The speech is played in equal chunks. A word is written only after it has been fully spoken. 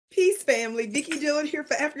Peace, family. Vicki Dillard here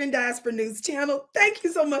for African Diaspora News Channel. Thank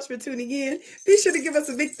you so much for tuning in. Be sure to give us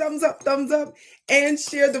a big thumbs up, and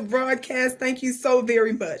share the broadcast. Thank you so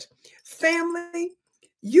very much. Family,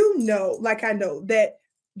 you know, like I know, that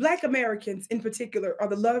Black Americans in particular are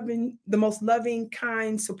the most loving,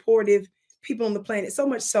 kind, supportive people on the planet. So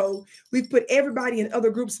much so, we've put everybody in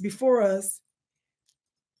other groups before us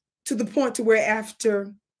to the point to where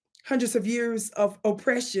after hundreds of years of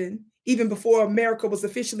oppression, even before America was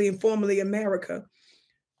officially and formally America,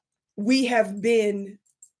 we have been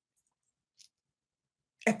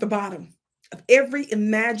at the bottom of every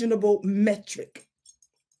imaginable metric.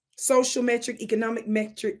 Social metric, economic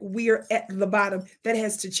metric, we are at the bottom. That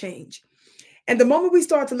has to change. And the moment we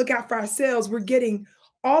start to look out for ourselves, we're getting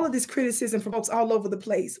all of this criticism from folks all over the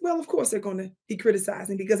place. Well, of course, they're going to be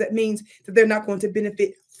criticizing because that means that they're not going to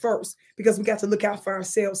benefit first, because we got to look out for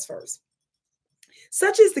ourselves first.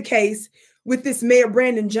 Such is the case with this Mayor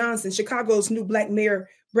Brandon Johnson, Chicago's new Black Mayor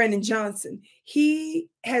Brandon Johnson. He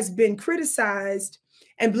has been criticized,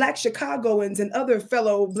 and Black Chicagoans and other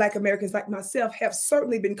fellow Black Americans like myself have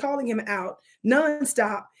certainly been calling him out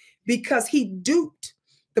nonstop because he duped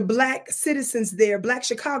the Black citizens there, Black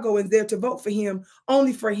Chicagoans there, to vote for him,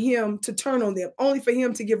 only for him to turn on them, only for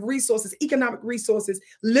him to give resources, economic resources,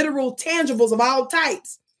 literal tangibles of all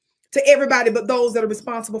types to everybody but those that are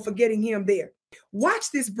responsible for getting him there.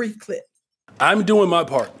 Watch this brief clip. I'm doing my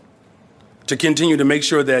part to continue to make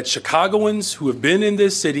sure that Chicagoans who have been in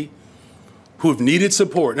this city, who have needed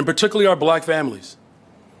support, and particularly our Black families.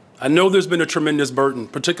 I know there's been a tremendous burden,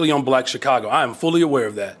 particularly on Black Chicago. I am fully aware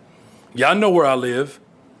of that. Y'all know where I live.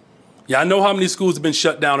 Y'all know how many schools have been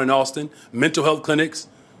shut down in Austin, mental health clinics.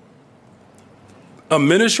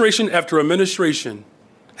 Administration after administration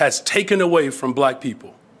has taken away from Black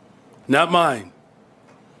people, not mine.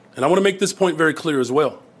 And I want to make this point very clear as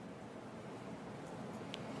well.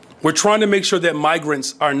 We're trying to make sure that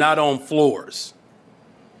migrants are not on floors.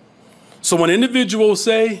 So when individuals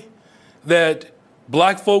say that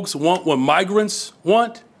Black folks want what migrants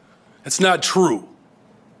want, it's not true.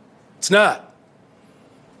 It's not.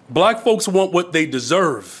 Black folks want what they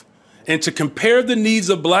deserve. And to compare the needs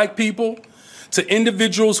of Black people to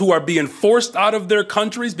individuals who are being forced out of their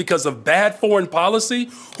countries because of bad foreign policy,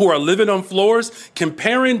 who are living on floors,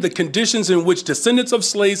 comparing the conditions in which descendants of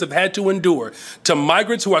slaves have had to endure to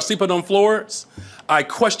migrants who are sleeping on floors, I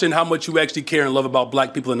question how much you actually care and love about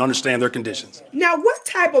Black people and understand their conditions. Now, what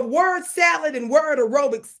type of word salad and word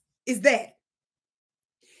aerobics is that?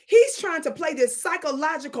 He's trying to play this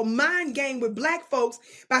psychological mind game with Black folks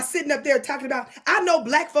by sitting up there talking about, I know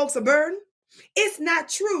Black folks are burdened. It's not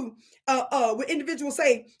true. When individuals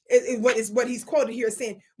say, what he's quoted here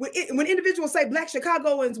saying, when individuals say Black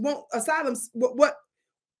Chicagoans want asylums, what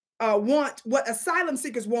asylum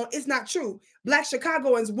seekers want, is not true. Black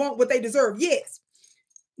Chicagoans want what they deserve. Yes.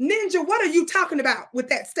 Ninja, what are you talking about with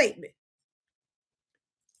that statement?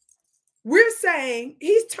 We're saying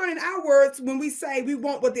he's turning our words when we say we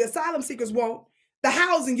want what the asylum seekers want, the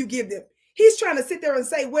housing you give them. He's trying to sit there and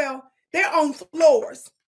say, well, they're on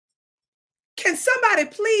floors. Can somebody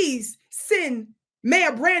please send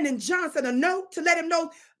Mayor Brandon Johnson a note to let him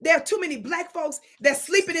know there are too many Black folks that's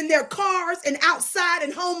sleeping in their cars and outside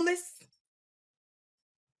and homeless?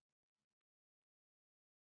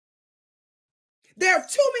 There are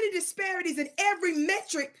too many disparities in every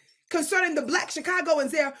metric concerning the Black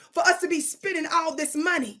Chicagoans there for us to be spending all this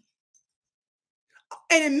money.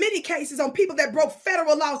 And in many cases on people that broke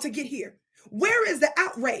federal law to get here. Where is the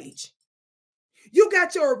outrage? You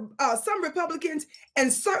got your some Republicans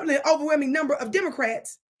and certainly an overwhelming number of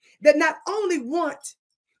Democrats that not only want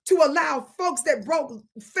to allow folks that broke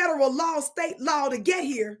federal law, state law to get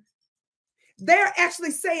here, they're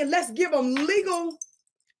actually saying, let's give them legal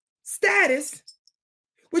status,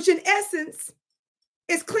 which in essence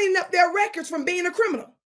is cleaning up their records from being a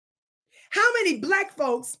criminal. How many Black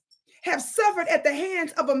folks have suffered at the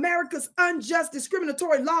hands of America's unjust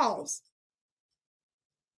discriminatory laws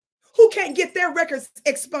who can't get their records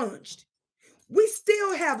expunged? We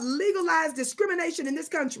still have legalized discrimination in this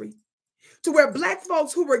country to where Black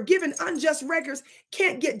folks who were given unjust records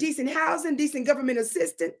can't get decent housing, decent government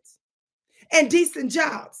assistance, and decent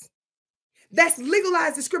jobs. That's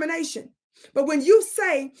legalized discrimination. But when you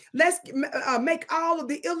say, let's make all of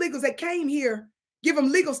the illegals that came here, give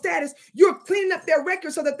them legal status, you're cleaning up their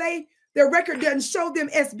records so that their record doesn't show them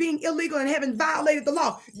as being illegal and having violated the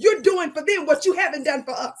law. You're doing for them what you haven't done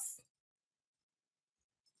for us.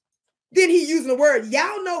 Then he using the word,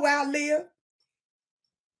 y'all know where I live.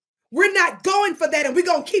 We're not going for that, and we're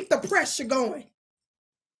going to keep the pressure going.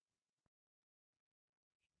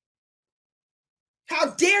 How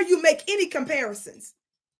dare you make any comparisons?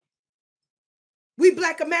 We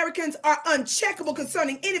Black Americans are uncheckable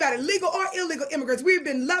concerning anybody, legal or illegal immigrants. We've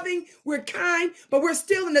been loving, we're kind, but we're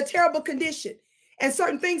still in a terrible condition. And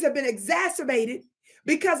certain things have been exacerbated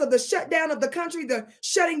because of the shutdown of the country, the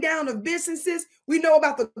shutting down of businesses. We know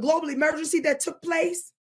about the global emergency that took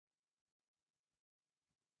place.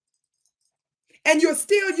 And you're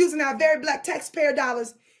still using our very Black taxpayer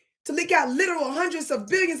dollars to leak out literal hundreds of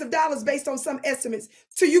billions of dollars based on some estimates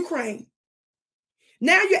to Ukraine.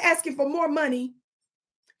 Now you're asking for more money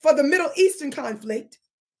for the Middle Eastern conflict.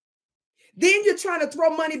 Then you're trying to throw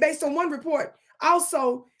money based on one report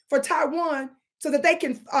also for Taiwan so that they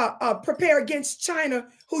can prepare against China,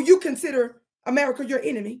 who you consider America your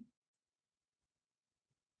enemy.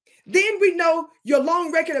 Then we know your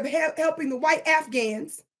long record of helping the white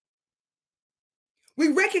Afghans. We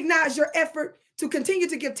recognize your effort to continue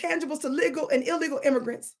to give tangibles to legal and illegal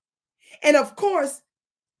immigrants. And of course,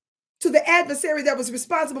 to the adversary that was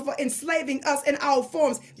responsible for enslaving us in all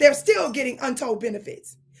forms, they're still getting untold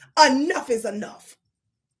benefits. Enough is enough.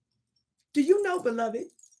 Do you know, beloved,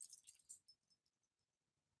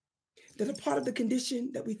 that a part of the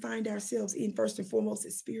condition that we find ourselves in, first and foremost,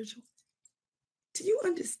 is spiritual? Do you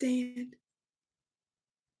understand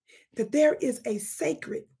that there is a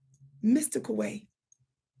sacred, mystical way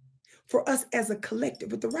for us as a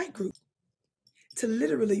collective with the right group to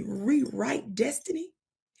literally rewrite destiny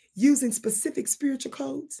using specific spiritual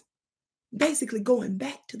codes, basically going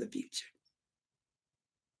back to the future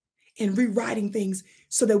and rewriting things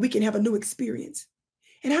so that we can have a new experience?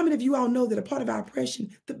 And how many of you all know that a part of our oppression,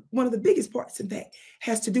 one of the biggest parts, in fact,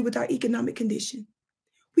 has to do with our economic condition?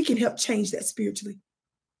 We can help change that spiritually.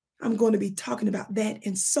 I'm going to be talking about that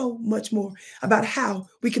and so much more about how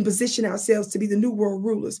we can position ourselves to be the new world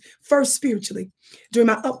rulers, first spiritually, during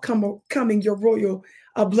my upcoming Your Royal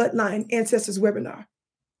Bloodline Ancestors webinar.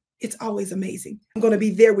 It's always amazing. I'm going to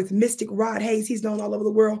be there with Mystic Rod Hayes. He's known all over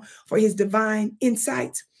the world for his divine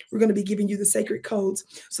insights. We're going to be giving you the sacred codes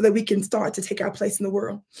so that we can start to take our place in the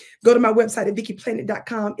world. Go to my website at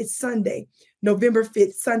VickiPlanet.com. It's Sunday, November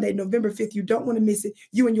 5th. Sunday, November 5th. You don't want to miss it.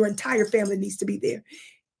 You and your entire family needs to be there.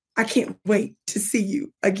 I can't wait to see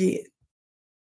you again.